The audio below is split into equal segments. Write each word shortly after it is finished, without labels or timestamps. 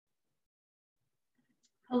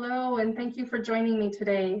Hello, and thank you for joining me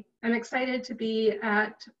today. I'm excited to be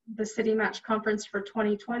at the City MatCH conference for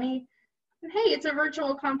 2020. And hey, it's a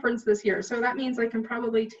virtual conference this year, so that means I can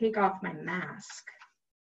probably take off my mask.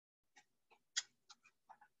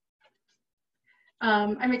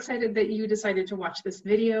 I'm excited that you decided to watch this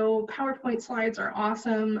video. PowerPoint slides are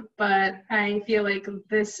awesome, but I feel like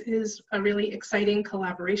this is a really exciting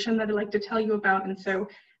collaboration that I'd like to tell you about, and so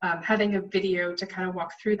having a video to kind of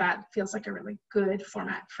walk through that feels like a really good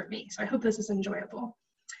format for me. So I hope this is enjoyable.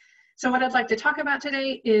 So what I'd like to talk about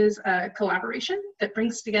today is a collaboration that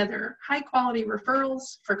brings together high quality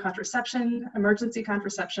referrals for contraception, emergency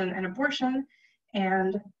contraception, and abortion,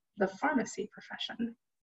 and the pharmacy profession.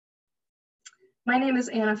 My name is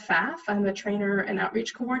Anna Pfaff. I'm a trainer and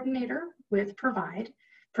outreach coordinator with Provide.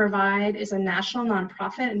 Provide is a national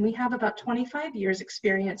nonprofit, and we have about 25 years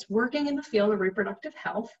experience working in the field of reproductive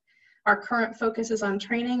health. Our current focus is on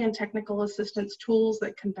training and technical assistance tools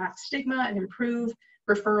that combat stigma and improve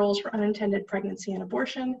referrals for unintended pregnancy and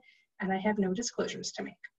abortion, and I have no disclosures to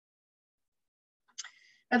make.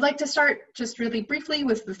 I'd like to start just really briefly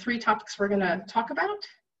with the three topics we're going to talk about: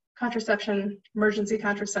 contraception, emergency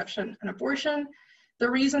contraception, and abortion. The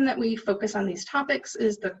reason that we focus on these topics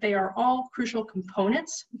is that they are all crucial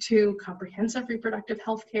components to comprehensive reproductive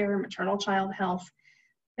health care, maternal child health.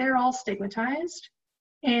 They're all stigmatized,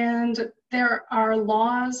 and there are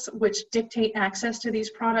laws which dictate access to these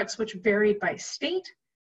products which vary by state.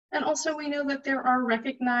 And also we know that there are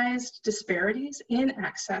recognized disparities in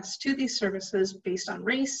access to these services based on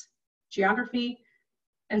race, geography,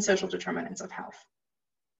 and social determinants of health.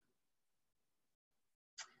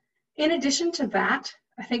 In addition to that,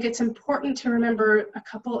 I think it's important to remember a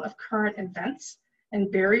couple of current events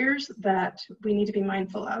and barriers that we need to be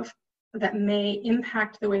mindful of that may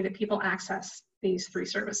impact the way that people access these three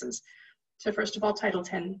services. So first of all, Title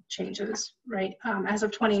X changes, right? As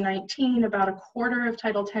of 2019, about a quarter of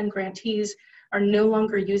Title X grantees are no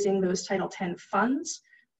longer using those Title X funds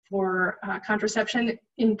for contraception,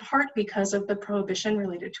 in part because of the prohibition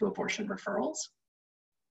related to abortion referrals.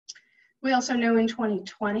 We also know in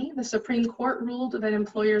 2020, the Supreme Court ruled that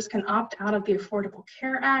employers can opt out of the Affordable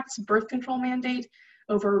Care Act's birth control mandate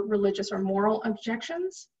over religious or moral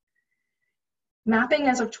objections. Mapping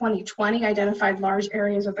as of 2020 identified large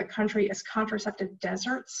areas of the country as contraceptive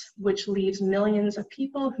deserts, which leaves millions of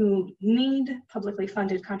people who need publicly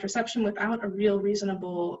funded contraception without a real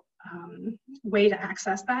reasonable way to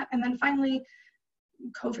access that. And then finally,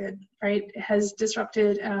 COVID, right, has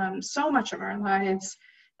disrupted so much of our lives,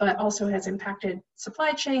 but also has impacted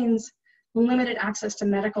supply chains, limited access to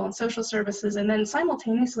medical and social services, and then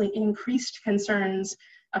simultaneously increased concerns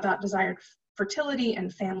about desired fertility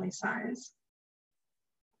and family size.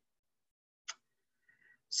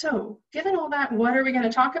 So, given all that, what are we going to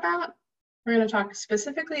talk about? We're going to talk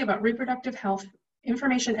specifically about reproductive health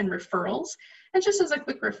information and referrals. And just as a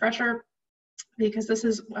quick refresher, because this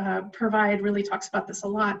is Provide really talks about this a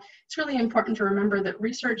lot, it's really important to remember that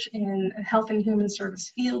research in health and human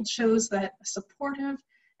service field shows that a supportive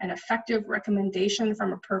and effective recommendation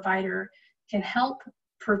from a provider can help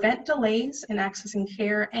prevent delays in accessing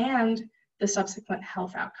care and the subsequent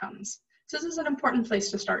health outcomes. So this is an important place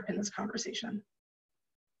to start in this conversation.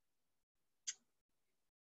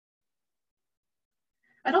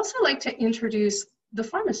 I'd also like to introduce the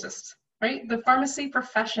pharmacist, right? The pharmacy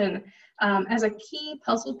profession as a key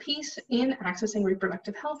puzzle piece in accessing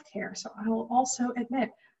reproductive health care. So I will also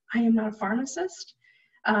admit, I am not a pharmacist,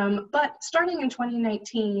 but starting in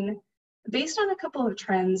 2019, based on a couple of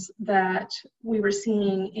trends that we were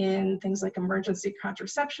seeing in things like emergency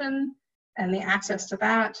contraception and the access to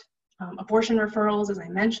that, abortion referrals, as I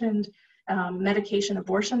mentioned, medication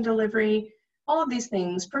abortion delivery, all of these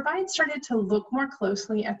things, Provide started to look more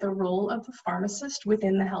closely at the role of the pharmacist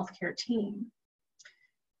within the healthcare team.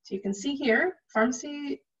 So you can see here,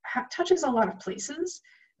 pharmacy touches a lot of places.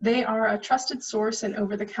 They are a trusted source in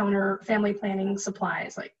over-the-counter family planning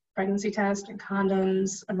supplies like pregnancy tests and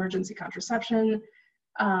condoms, emergency contraception.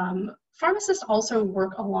 Pharmacists also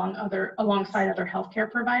work alongside other healthcare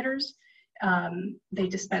providers. They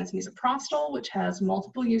dispense misoprostol, which has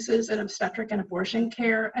multiple uses in obstetric and abortion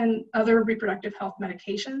care, and other reproductive health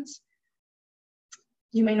medications.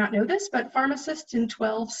 You may not know this, but pharmacists in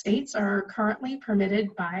 12 states are currently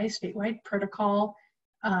permitted by statewide protocol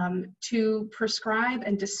to prescribe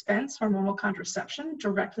and dispense hormonal contraception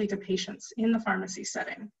directly to patients in the pharmacy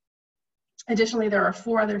setting. Additionally, there are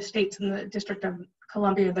 4 other states in the District of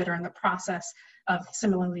Columbia that are in the process of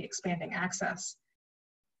similarly expanding access.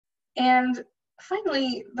 And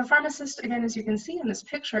finally, the pharmacist, again, as you can see in this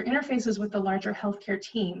picture, interfaces with the larger healthcare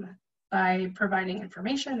team by providing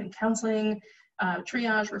information and counseling,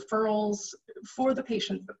 triage referrals for the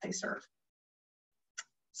patients that they serve.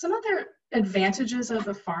 Some other advantages of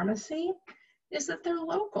the pharmacy is that they're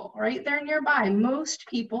local, right? They're nearby. Most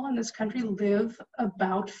people in this country live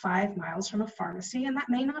about 5 miles from a pharmacy, and that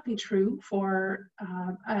may not be true for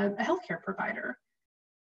a healthcare provider.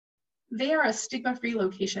 They are a stigma-free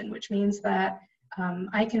location, which means that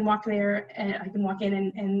I can walk there and I can walk in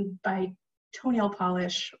and buy toenail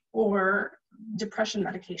polish or depression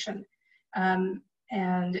medication.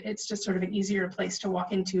 And it's just sort of an easier place to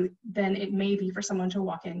walk into than it may be for someone to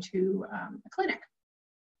walk into a clinic.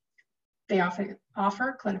 They often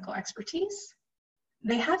offer clinical expertise.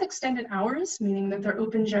 They have extended hours, meaning that they're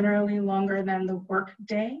open generally longer than the work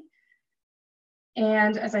day.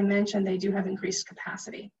 And as I mentioned, they do have increased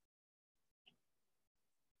capacity.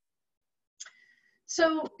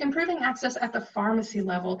 So improving access at the pharmacy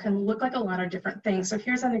level can look like a lot of different things. So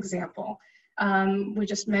here's an example. We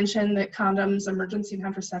just mentioned that condoms, emergency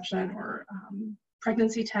contraception, or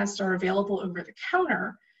pregnancy tests are available over the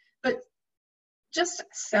counter, but just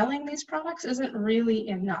selling these products isn't really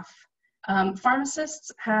enough.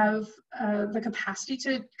 Pharmacists have the capacity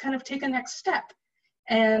to kind of take a next step.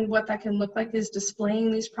 And what that can look like is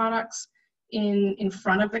displaying these products in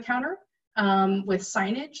front of the counter with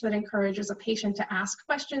signage that encourages a patient to ask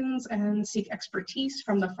questions and seek expertise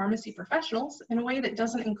from the pharmacy professionals in a way that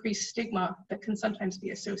doesn't increase stigma that can sometimes be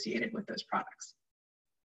associated with those products.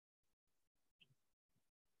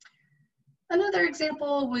 Another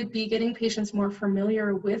example would be getting patients more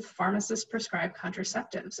familiar with pharmacist-prescribed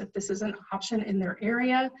contraceptives. If this is an option in their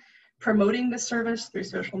area, promoting the service through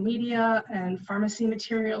social media and pharmacy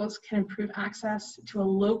materials can improve access to a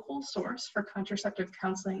local source for contraceptive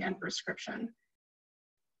counseling and prescription.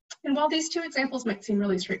 And while these two examples might seem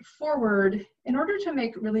really straightforward, in order to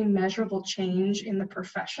make really measurable change in the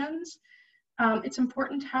professions, it's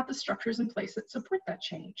important to have the structures in place that support that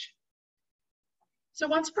change. So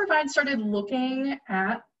once Provide started looking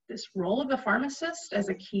at this role of the pharmacist as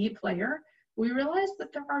a key player, we realized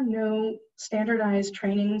that there are no standardized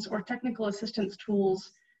trainings or technical assistance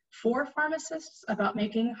tools for pharmacists about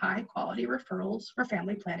making high quality referrals for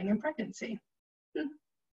family planning and pregnancy.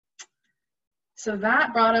 So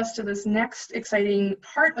that brought us to this next exciting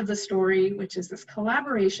part of the story, which is this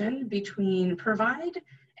collaboration between Provide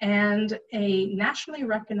and a nationally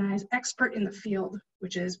recognized expert in the field,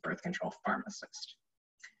 which is birth control pharmacist.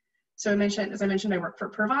 So as I mentioned, I work for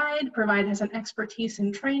Provide. Provide has an expertise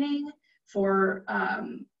in training for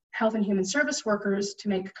health and human service workers to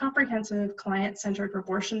make comprehensive client-centered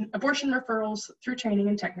abortion referrals through training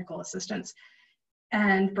and technical assistance.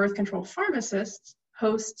 And birth control pharmacists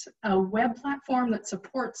hosts a web platform that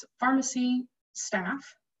supports pharmacy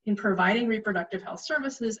staff in providing reproductive health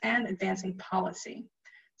services and advancing policy.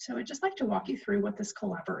 So I'd just like to walk you through what this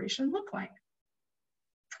collaboration looked like.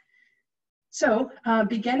 So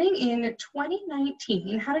beginning in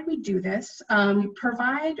 2019, how did we do this?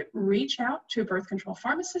 Provide reached out to birth control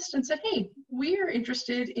pharmacists and said, hey, we are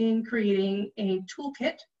interested in creating a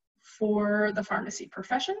toolkit for the pharmacy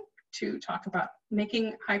profession to talk about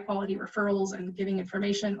making high quality referrals and giving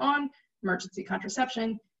information on emergency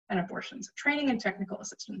contraception and abortions. Training and technical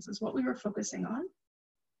assistance is what we were focusing on.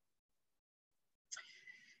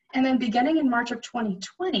 And then beginning in March of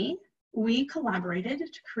 2020, we collaborated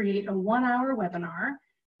to create a 1-hour webinar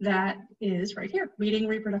that is right here, Meeting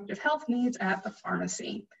Reproductive Health Needs at the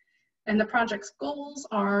Pharmacy. And the project's goals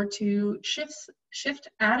are to shift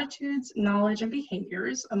attitudes, knowledge, and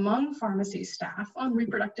behaviors among pharmacy staff on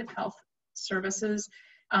reproductive health services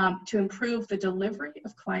to improve the delivery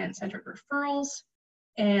of client-centered referrals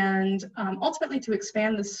and ultimately to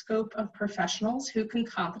expand the scope of professionals who can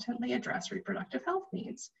competently address reproductive health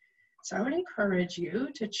needs. So I would encourage you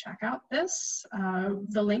to check out this,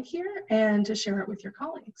 the link here, and to share it with your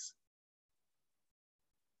colleagues.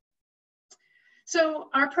 So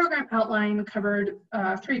our program outline covered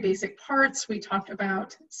 3 basic parts. We talked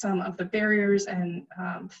about some of the barriers and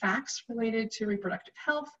facts related to reproductive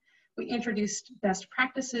health. We introduced best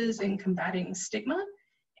practices in combating stigma,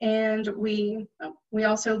 and we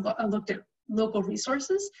also looked at local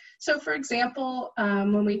resources. So for example,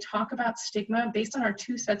 when we talk about stigma, based on our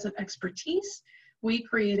 2 sets of expertise, we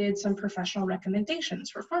created some professional recommendations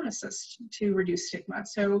for pharmacists to reduce stigma.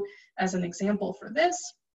 So as an example for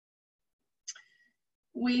this,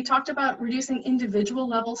 we talked about reducing individual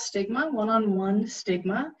level stigma, one-on-one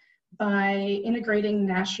stigma, by integrating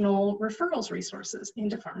national referrals resources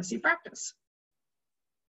into pharmacy practice.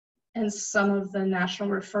 And some of the national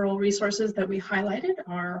referral resources that we highlighted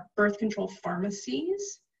are Birth Control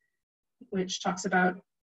Pharmacies, which talks about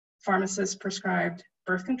pharmacist prescribed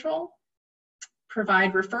birth control,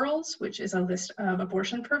 Provide Referrals, which is a list of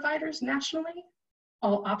abortion providers nationally.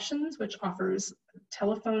 All Options, which offers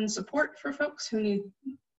telephone support for folks who need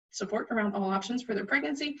support around all options for their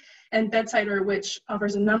pregnancy. And Bedsider, which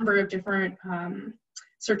offers a number of different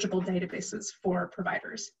searchable databases for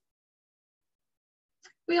providers.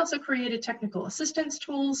 We also created technical assistance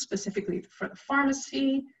tools specifically for the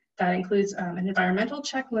pharmacy. That includes an environmental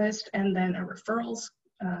checklist and then a referrals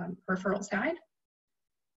guide.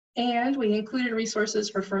 And we included resources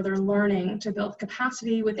for further learning to build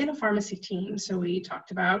capacity within a pharmacy team. So we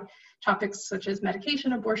talked about topics such as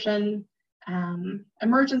medication abortion,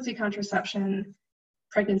 emergency contraception,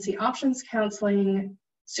 pregnancy options counseling,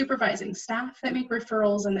 supervising staff that make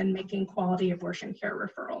referrals, and then making quality abortion care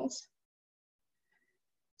referrals.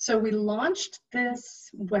 So we launched this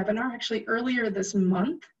webinar actually earlier this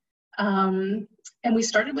month, and we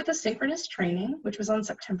started with a synchronous training, which was on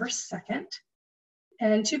September 2nd.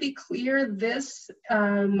 And to be clear, this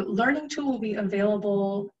learning tool will be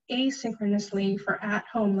available asynchronously for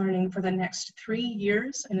at-home learning for the next 3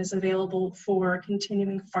 years and is available for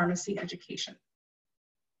continuing pharmacy education.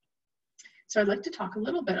 So I'd like to talk a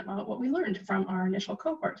little bit about what we learned from our initial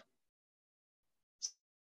cohort.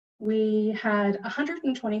 We had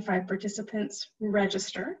 125 participants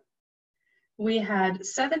register. We had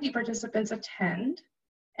 70 participants attend,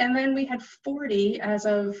 and then we had 40 as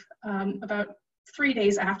of about 3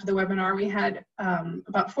 days after the webinar. We had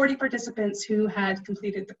about 40 participants who had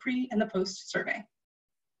completed the pre and the post survey.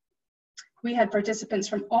 We had participants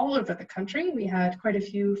from all over the country. We had quite a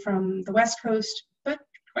few from the West Coast, but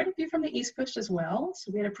quite a few from the East Coast as well.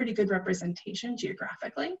 So we had a pretty good representation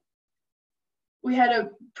geographically. We had a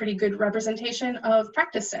pretty good representation of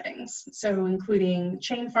practice settings, so including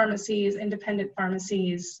chain pharmacies, independent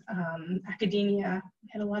pharmacies, academia. We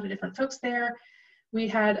had a lot of different folks there. We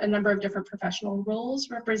had a number of different professional roles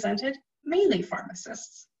represented, mainly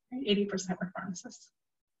pharmacists, right? 80% were pharmacists.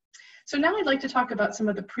 So now I'd like to talk about some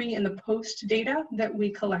of the pre and the post data that we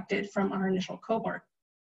collected from our initial cohort.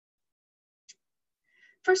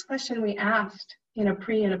 First question we asked in a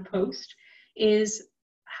pre and a post is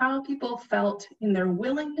how people felt in their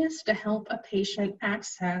willingness to help a patient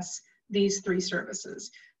access these 3 services: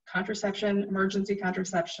 contraception, emergency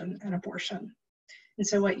contraception, and abortion. And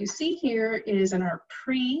so what you see here is in our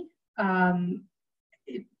pre and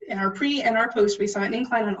our post, we saw an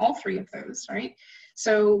incline on all 3 of those, right?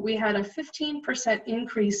 So we had a 15%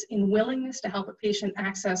 increase in willingness to help a patient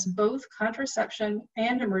access both contraception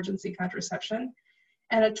and emergency contraception,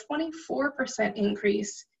 and a 24%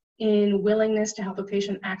 increase in willingness to help a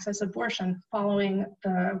patient access abortion following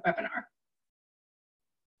the webinar.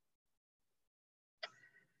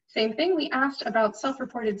 Same thing, we asked about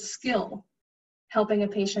self-reported skill helping a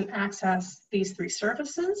patient access these 3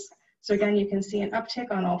 services. So again, you can see an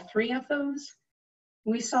uptick on all 3 of those.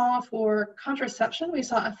 We saw for contraception, we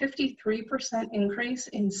saw a 53% increase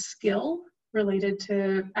in skill related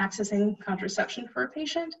to accessing contraception for a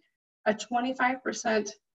patient, a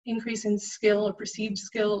 25% increase in skill, a perceived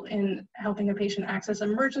skill in helping a patient access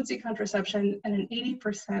emergency contraception, and an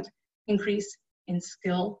 80% increase in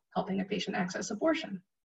skill helping a patient access abortion.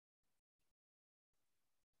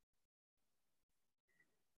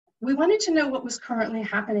 We wanted to know what was currently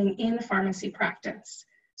happening in pharmacy practice.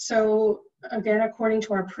 So again, according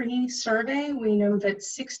to our pre-survey, we know that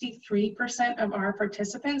 63% of our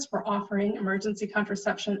participants were offering emergency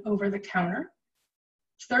contraception over the counter.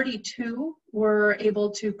 32 were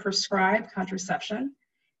able to prescribe contraception,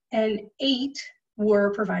 and 8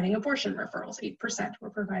 were providing abortion referrals. 8%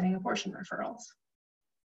 were providing abortion referrals.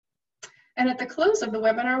 And at the close of the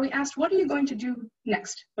webinar, we asked, what are you going to do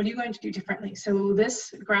next? What are you going to do differently? So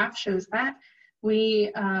this graph shows that.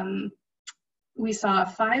 We saw a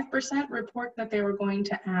 5% report that they were going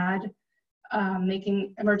to add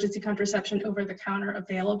making emergency contraception over the counter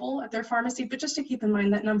available at their pharmacy. But just to keep in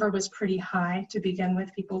mind, that number was pretty high to begin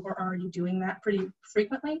with. People were already doing that pretty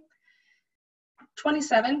frequently.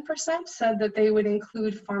 27% said that they would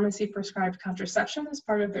include pharmacy prescribed contraception as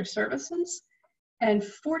part of their services. And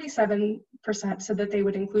 47% said that they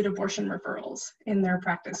would include abortion referrals in their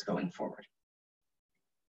practice going forward.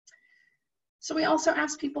 So we also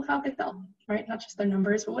asked people how they felt, right? Not just their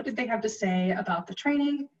numbers, but what did they have to say about the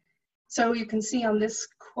training? So you can see on this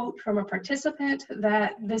quote from a participant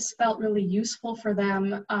that this felt really useful for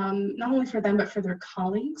them, not only for them, but for their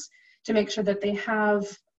colleagues, to make sure that they have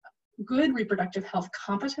good reproductive health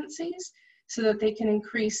competencies so that they can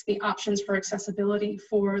increase the options for accessibility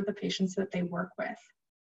for the patients that they work with.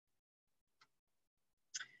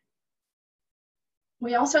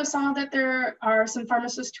 We also saw that there are some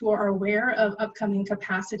pharmacists who are aware of upcoming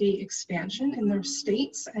capacity expansion in their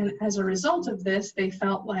states, and as a result of this, they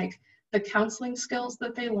felt like the counseling skills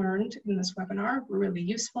that they learned in this webinar were really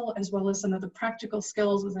useful, as well as some of the practical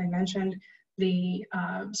skills. As I mentioned, the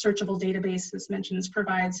searchable database, as mentioned,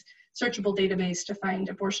 provides searchable database to find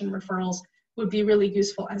abortion referrals, would be really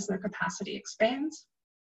useful as their capacity expands.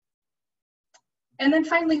 And then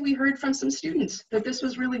finally, we heard from some students that this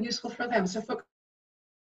was really useful for them. So folks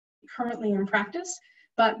currently in practice,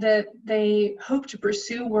 but that they hope to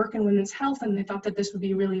pursue work in women's health, and they thought that this would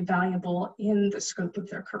be really valuable in the scope of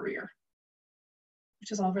their career,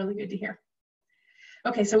 which is all really good to hear.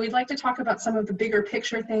 Okay, so we'd like to talk about some of the bigger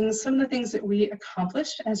picture things, some of the things that we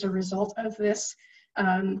accomplished as a result of this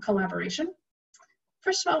collaboration.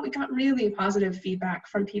 First of all, we got really positive feedback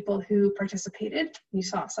from people who participated. You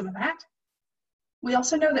saw some of that. We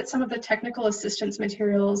also know that some of the technical assistance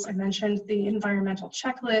materials, I mentioned the environmental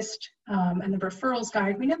checklist and the referrals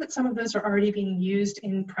guide, we know that some of those are already being used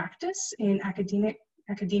in practice in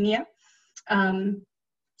academia,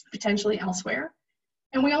 potentially elsewhere.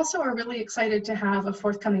 And we also are really excited to have a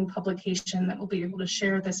forthcoming publication that will be able to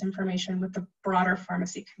share this information with the broader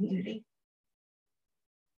pharmacy community.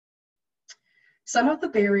 Some of the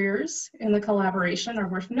barriers in the collaboration are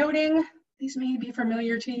worth noting. These may be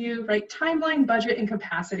familiar to you, right? Timeline, budget, and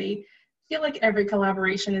capacity. I feel like every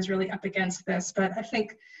collaboration is really up against this, but I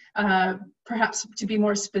think perhaps to be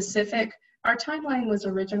more specific, our timeline was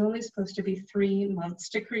originally supposed to be 3 months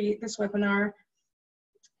to create this webinar,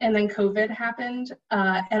 and then COVID happened,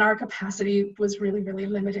 and our capacity was really, really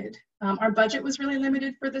limited. Our budget was really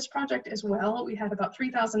limited for this project as well. We had about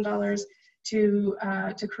 $3,000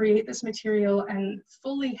 to create this material, and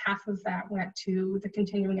fully half of that went to the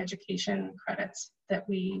continuing education credits that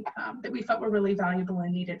we felt were really valuable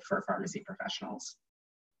and needed for pharmacy professionals.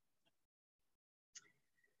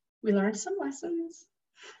 We learned some lessons.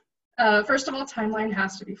 First of all, timeline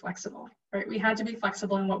has to be flexible, right? We had to be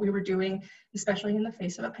flexible in what we were doing, especially in the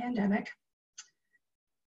face of a pandemic.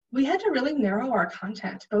 We had to really narrow our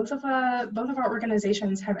content. Both of our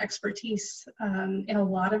organizations have expertise in a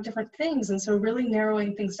lot of different things, and so really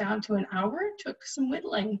narrowing things down to an hour took some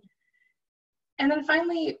whittling. And then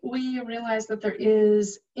finally, we realized that there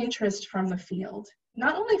is interest from the field,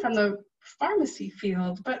 not only from the pharmacy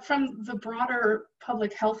field, but from the broader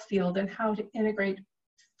public health field, and how to integrate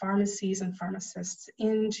pharmacies and pharmacists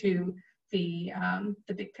into the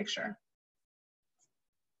big picture.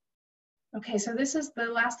 Okay, so this is the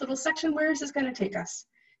last little section. Where is this going to take us,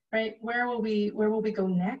 right? Where will we go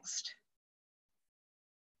next?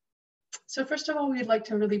 So first of all, we'd like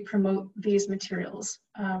to really promote these materials.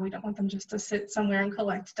 We don't want them just to sit somewhere and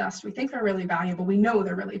collect dust. We think they're really valuable. We know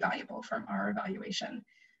they're really valuable from our evaluation.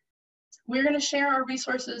 We're going to share our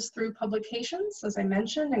resources through publications, as I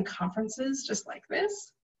mentioned, and conferences just like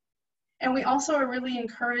this. And we also are really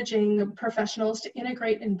encouraging professionals to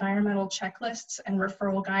integrate environmental checklists and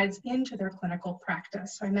referral guides into their clinical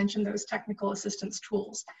practice. So I mentioned those technical assistance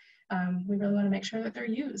tools. We really want to make sure that they're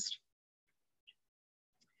used.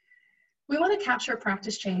 We want to capture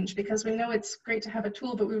practice change, because we know it's great to have a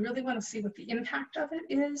tool, but we really want to see what the impact of it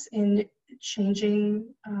is in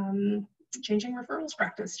changing referrals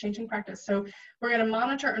practice, changing practice. So we're going to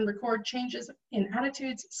monitor and record changes in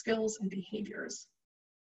attitudes, skills, and behaviors.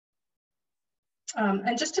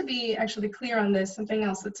 And just to be actually clear on this, something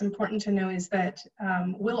else that's important to know is that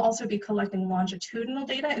we'll also be collecting longitudinal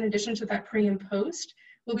data in addition to that pre and post.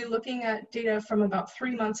 We'll be looking at data from about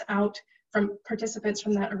 3 months out from participants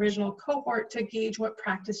from that original cohort to gauge what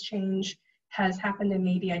practice change has happened and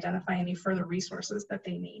maybe identify any further resources that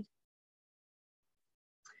they need.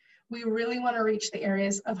 We really want to reach the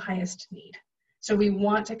areas of highest need. So we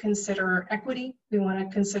want to consider equity. We want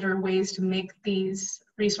to consider ways to make these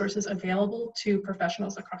resources available to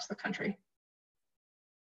professionals across the country.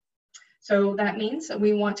 So that means that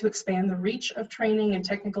we want to expand the reach of training and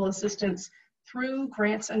technical assistance through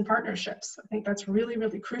grants and partnerships. I think that's really,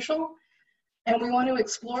 really crucial. And we want to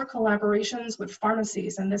explore collaborations with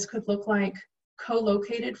pharmacies, and this could look like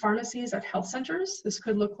co-located pharmacies at health centers. This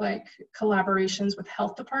could look like collaborations with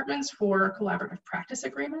health departments for collaborative practice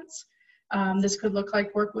agreements. This could look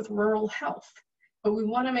like work with rural health, but we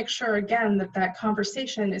want to make sure, again, that that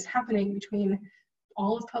conversation is happening between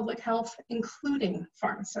all of public health, including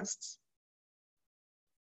pharmacists.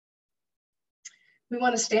 We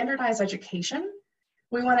want to standardize education.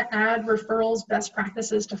 We want to add referrals, best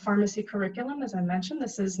practices to pharmacy curriculum. As I mentioned,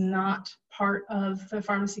 this is not part of the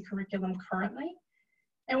pharmacy curriculum currently.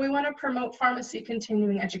 And we want to promote pharmacy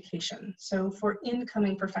continuing education. So for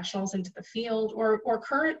incoming professionals into the field or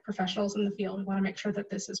current professionals in the field, we want to make sure that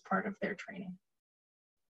this is part of their training.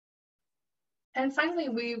 And finally,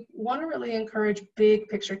 we want to really encourage big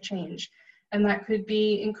picture change. And that could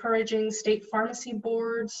be encouraging state pharmacy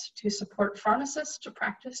boards to support pharmacists to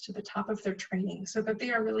practice to the top of their training so that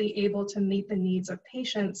they are really able to meet the needs of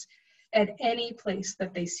patients at any place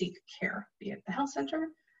that they seek care, be it the health center,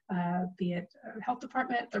 be it a health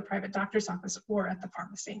department, their private doctor's office, or at the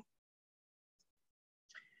pharmacy.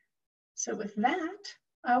 So with that,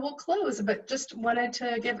 I will close, but just wanted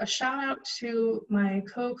to give a shout out to my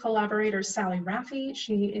co-collaborator, Sally Raffi.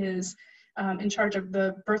 She is in charge of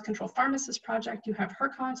the Birth Control Pharmacist Project. You have her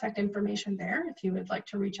contact information there if you would like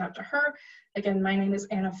to reach out to her. Again, my name is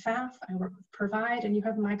Anna Pfaff. I work with Provide, and you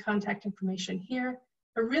have my contact information here.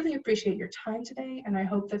 I really appreciate your time today, and I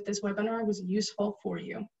hope that this webinar was useful for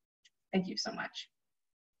you. Thank you so much.